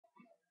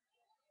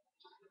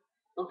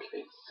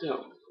Okay,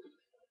 so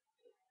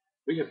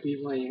we got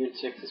BYU and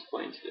Texas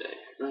playing today.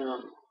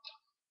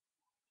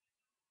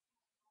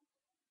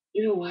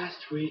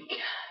 Last week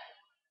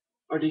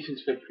our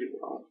defense played pretty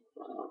well.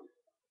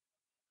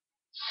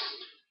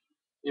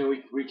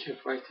 We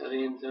kept Rice out of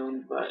the end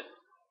zone, but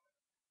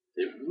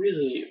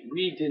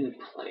we didn't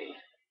play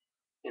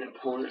an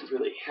opponent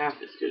really half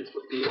as good as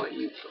what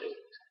BYU played.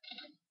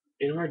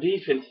 And our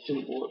defense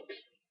didn't look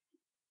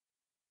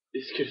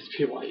as good as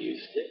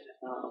BYU's did.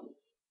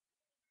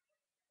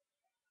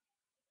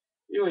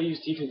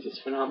 BYU's defense is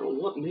phenomenal.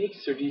 What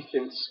makes their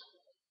defense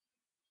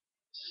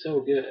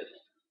so good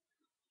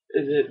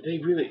is that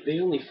they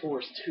only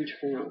forced 2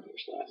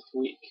 turnovers last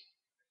week.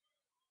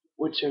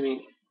 Which,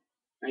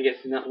 I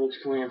guess in that looks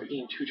going every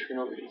game, 2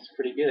 turnovers is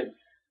pretty good.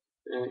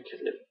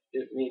 Because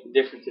it made a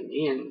difference in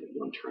the end.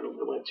 1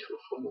 turnover led to a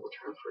fumble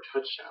return for a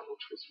touchdown,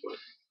 which was what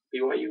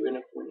BYU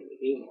ended up winning the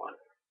game on.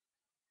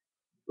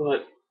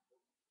 But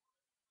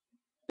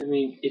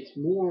it's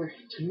more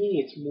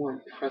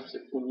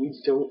impressive when you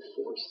don't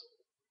force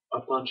a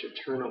bunch of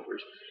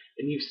turnovers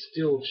and you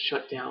still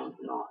shut down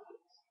an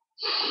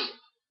offense.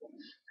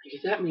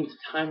 Because that means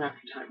time after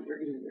time you're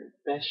getting their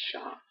best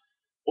shot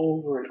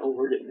over and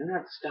over again. They're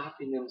not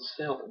stopping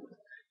themselves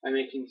by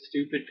making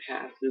stupid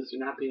passes or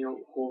not being able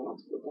to hold on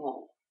to the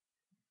ball.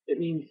 It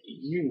means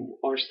you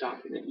are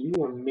stopping them.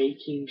 You are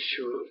making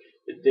sure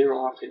that their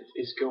offense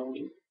is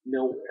going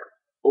nowhere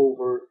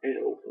over and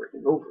over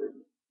and over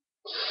again.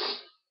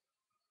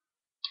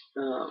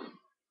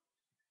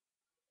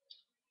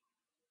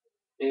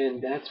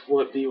 And that's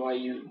what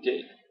BYU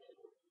did.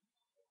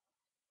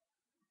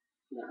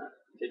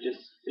 They just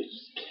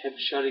kept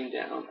shutting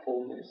down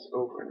Ole Miss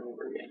over and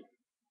over again.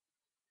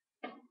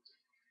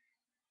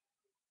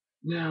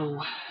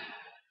 Now,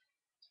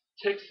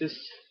 Texas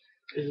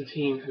is a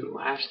team who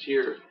last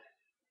year,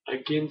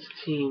 against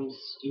teams,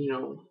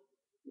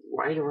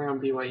 right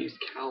around BYU's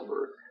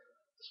caliber,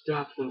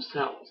 stopped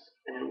themselves.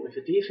 And with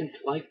a defense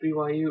like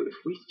BYU, if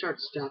we start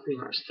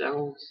stopping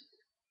ourselves,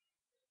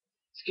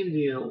 it's going to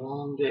be a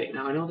long day.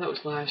 Now, I know that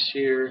was last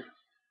year,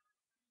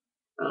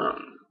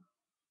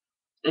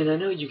 and I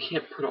know you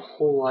can't put a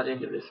whole lot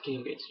into this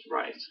game against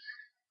Rice,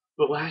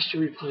 but last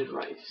year we played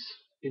Rice,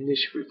 and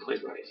this year we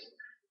played Rice.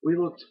 We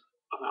looked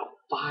about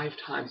 5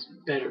 times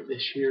better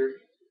this year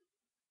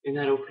in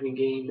that opening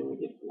game than we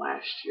did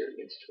last year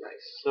against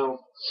Rice.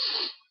 So,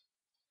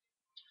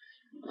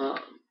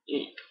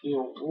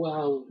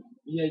 while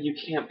you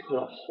can't put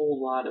a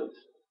whole lot of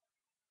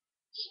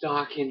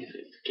stock into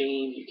this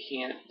game, you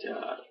can't,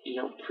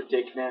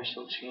 predict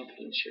national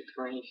championship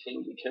or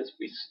anything because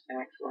we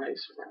smacked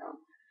Rice around.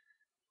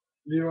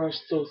 There are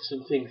still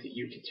some things that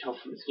you can tell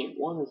from this game.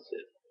 One is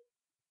that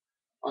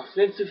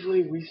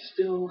offensively,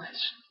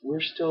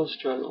 we're still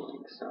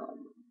struggling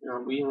some.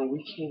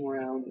 We came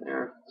around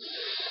there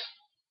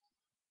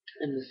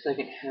in the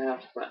second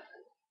half, but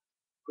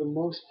for the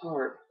most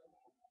part,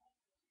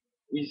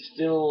 we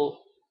still,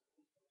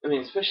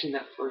 especially in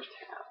that first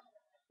half,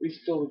 we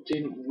still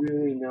didn't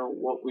really know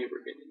what we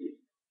were going to do.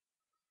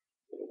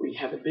 We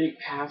had a big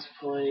pass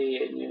play,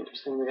 and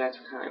some of the guys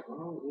were kind of,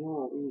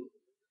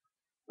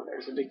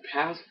 there's a big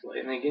pass play,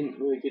 and they didn't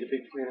really get a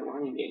big play in the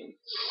running game.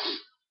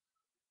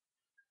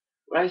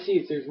 What I see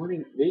is they're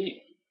running.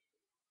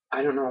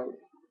 I don't know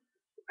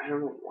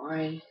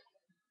why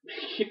they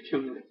keep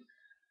doing this.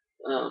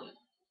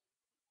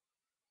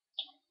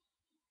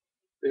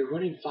 They're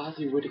running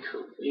Fozzie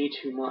Whitaker way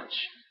too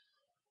much,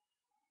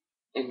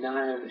 and not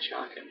out of the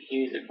shotgun.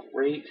 He's a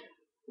great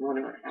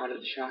runner out of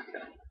the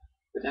shotgun,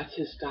 but that's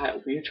his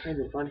style. We are trying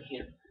to run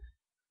him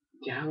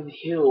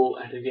downhill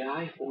out of the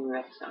I-form, and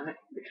that's not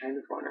the kind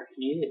of runner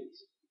he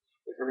is.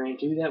 If we're going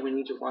to do that, we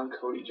need to run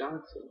Cody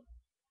Johnson.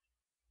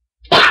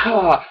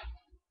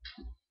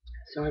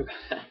 Sorry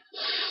about that.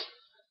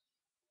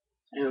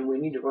 And we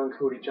need to run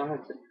Cody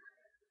Johnson.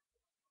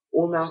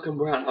 Or Malcolm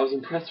Brown. I was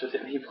impressed with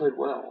him. He played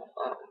well.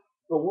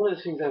 But one of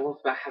the things I love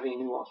about having a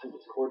new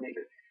offensive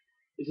coordinator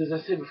is, as I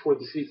said before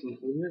the season,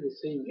 when you're the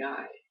same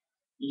guy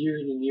year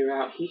in and year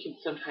out, he can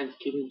sometimes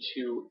get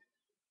into,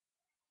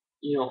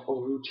 a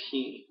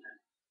routine.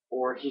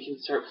 Or he can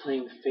start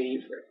playing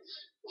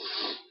favorites.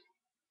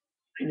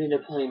 And end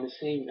up playing the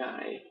same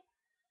guy,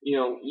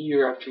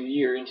 year after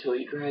year until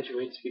he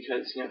graduates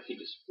because, he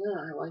just,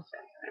 I like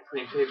that guy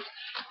playing favorites.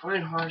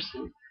 Ryan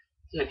Harsin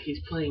said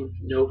he's playing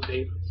no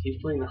favorites.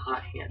 He's playing the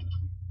hot hand,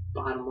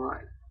 bottom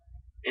line.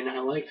 And I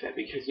like that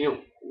because,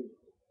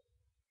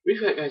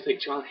 we've got guys like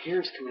John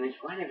Harris coming in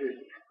who I never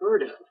even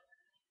heard of,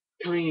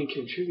 coming and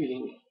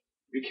contributing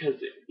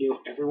because,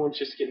 everyone's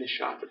just getting a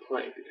shot to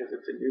play because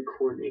it's a new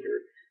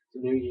coordinator,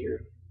 it's a new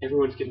year.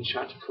 Everyone's getting a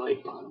shot to play,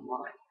 bottom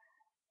line.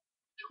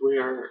 To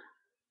where,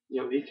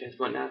 these guys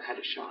might not have had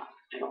a shot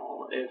at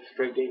all if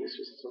Greg Davis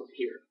was still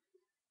here.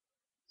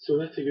 So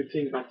that's a good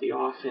thing about the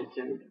offense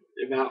and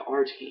about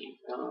our team.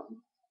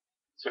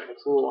 Sorry,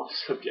 that's a little off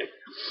subject.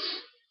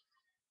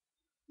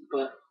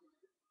 But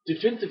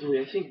defensively,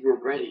 I think we're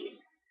ready.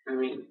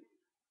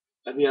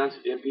 I'll be honest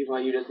with you,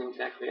 BYU doesn't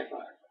exactly have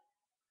a,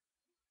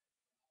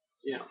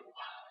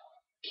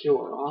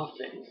 killer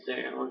offense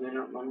there. They're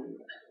not running.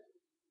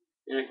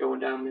 They're not going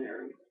down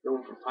there and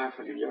going for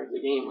 500 yards a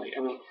game. Like,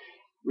 I mean,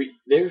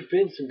 there have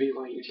been some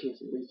BYU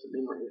teams in recent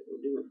memory that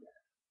were doing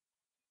that,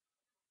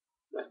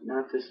 but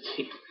not this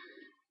team.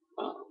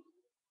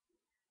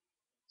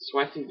 So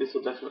I think this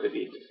will definitely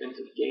be a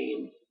defensive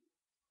game.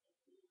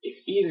 If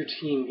either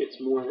team gets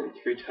more than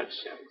 3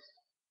 touchdowns,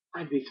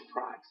 I'd be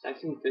surprised. I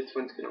think this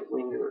one's going to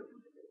linger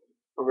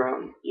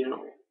around,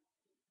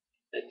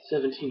 that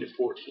 17 to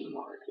 14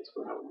 mark is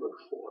what I would look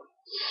for.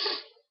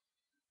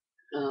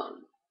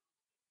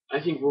 I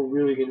think we're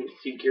really going to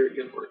see Garrett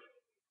Gilbert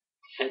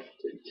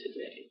tested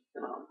today.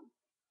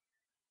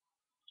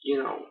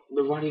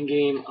 The running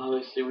game,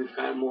 obviously, we've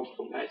got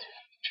multiple guys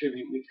who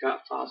contribute. We've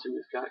got Foster,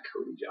 we've got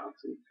Cody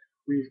Johnson,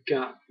 we've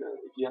got the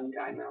young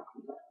guy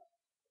Malcolm Brown.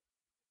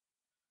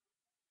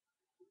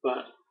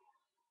 But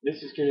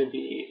this is going to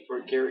be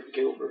where Garrett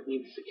Gilbert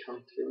needs to come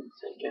through and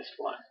say, guess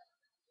what?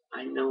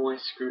 I know I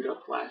screwed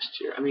up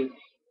last year. I mean,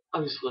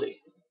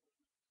 obviously,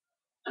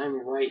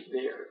 I'm right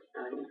there.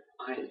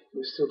 I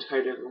was so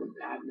tired of everyone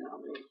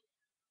bad-mouthing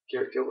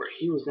Garrett Gilbert.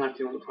 He was not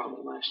the only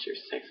problem last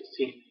year's Texas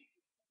team.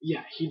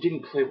 Yeah, he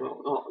didn't play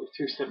well at all. He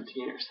threw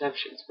 17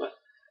 interceptions, but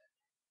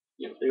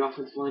the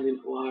offensive line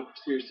didn't block,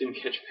 receivers didn't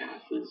catch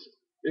passes.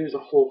 There was a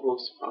whole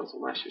host of problems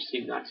on last year's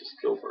team, not just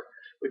Gilbert.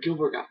 But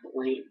Gilbert got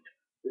blamed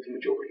with the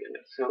majority of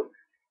it. So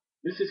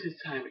this is his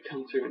time to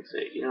come through and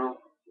say,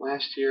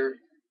 last year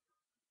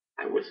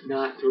I was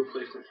not the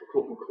replacement for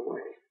Colt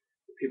McCoy.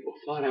 People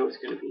thought I was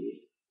going to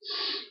be.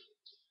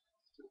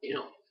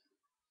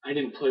 I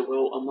didn't play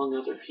well among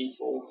other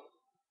people.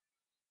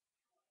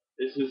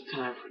 This is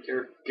time for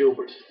Garrett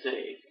Gilbert to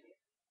say,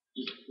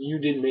 you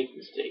did make a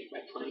mistake by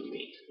playing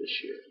me this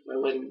year, by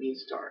letting me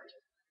start.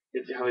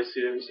 It's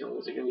obviously there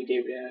was it going to be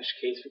David Ash,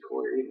 Case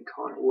McCoy, or even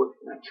Connor Wood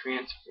when that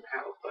transferred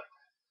out, but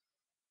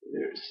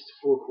there was a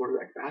full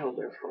quarterback battle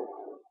there for a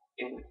while,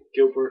 and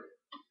Gilbert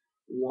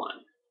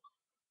won.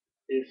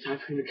 And it's time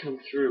for him to come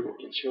through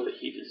and show that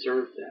he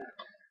deserved that.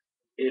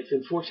 And it's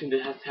unfortunate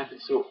it has to happen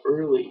so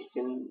early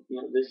in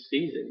this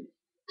season.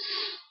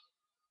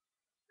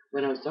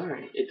 But I'm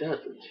sorry, it does.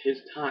 It's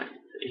his time.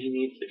 He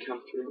needs to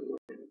come through and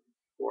win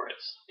for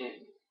us.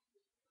 And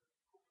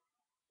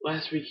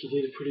last week he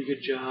did a pretty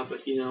good job,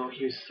 but he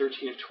was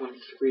 13 of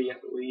 23, I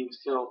believe,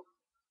 so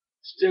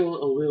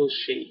still a little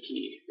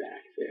shaky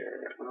back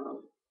there.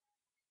 Of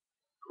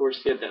course,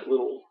 he had that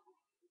little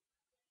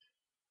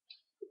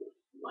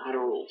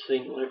lateral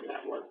thing, whatever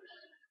that was.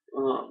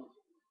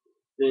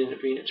 Then ended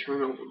up being a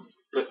turnover,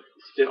 but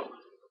still,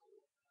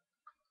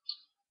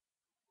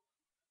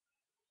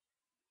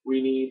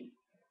 we need.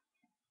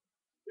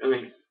 I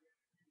mean,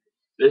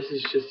 this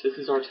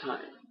is our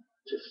time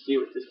to see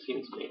what this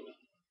team's made of.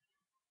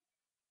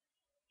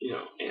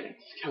 And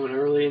it's coming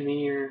early in the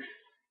year.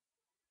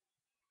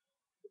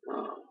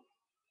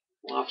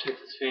 A lot of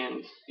Texas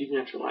fans, even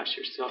after last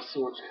year, still have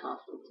so much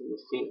confidence in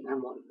this team, and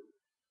I'm one of them.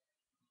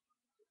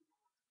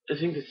 I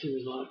think this team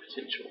has a lot of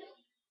potential.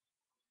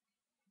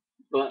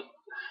 But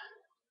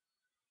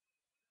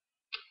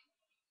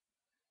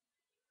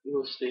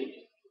we'll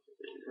see.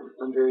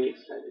 I'm very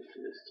excited for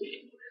this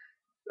game.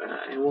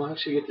 And we'll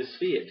actually get to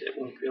see it. It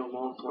won't be on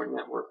Longhorn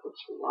Network,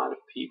 which a lot of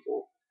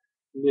people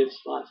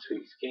missed last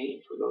week's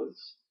game. For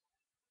those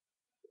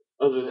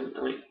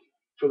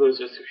for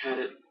those of us who had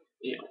it,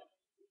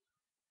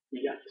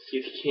 we got to see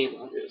the game,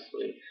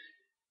 obviously.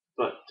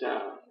 But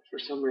for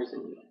some reason,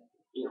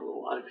 a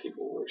lot of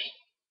people were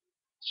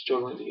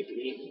struggling to get the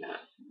game in that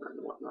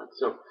and whatnot.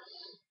 So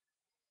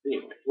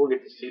anyway, we'll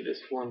get to see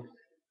this one.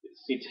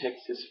 See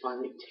Texas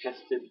finally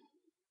tested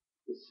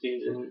this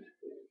season.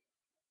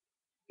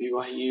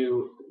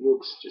 BYU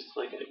looks just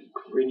like a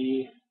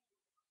gritty,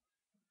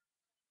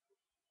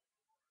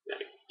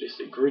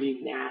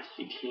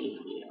 nasty team.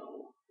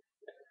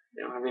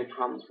 They don't have any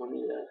problems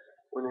winning the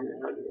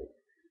ugly.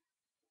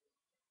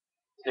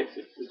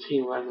 Texas is a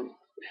team who hasn't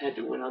had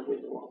to win ugly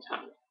in a long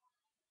time.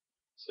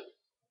 So,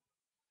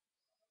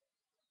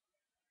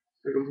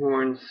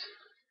 Longhorns,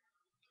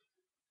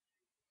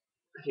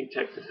 I think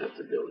Texas has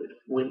the ability to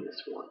win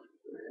this one.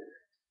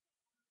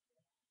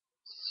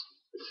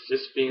 It's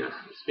just being a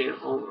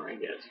homer, I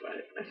guess, but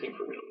I think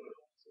we're going to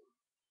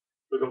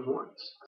win. Longhorns.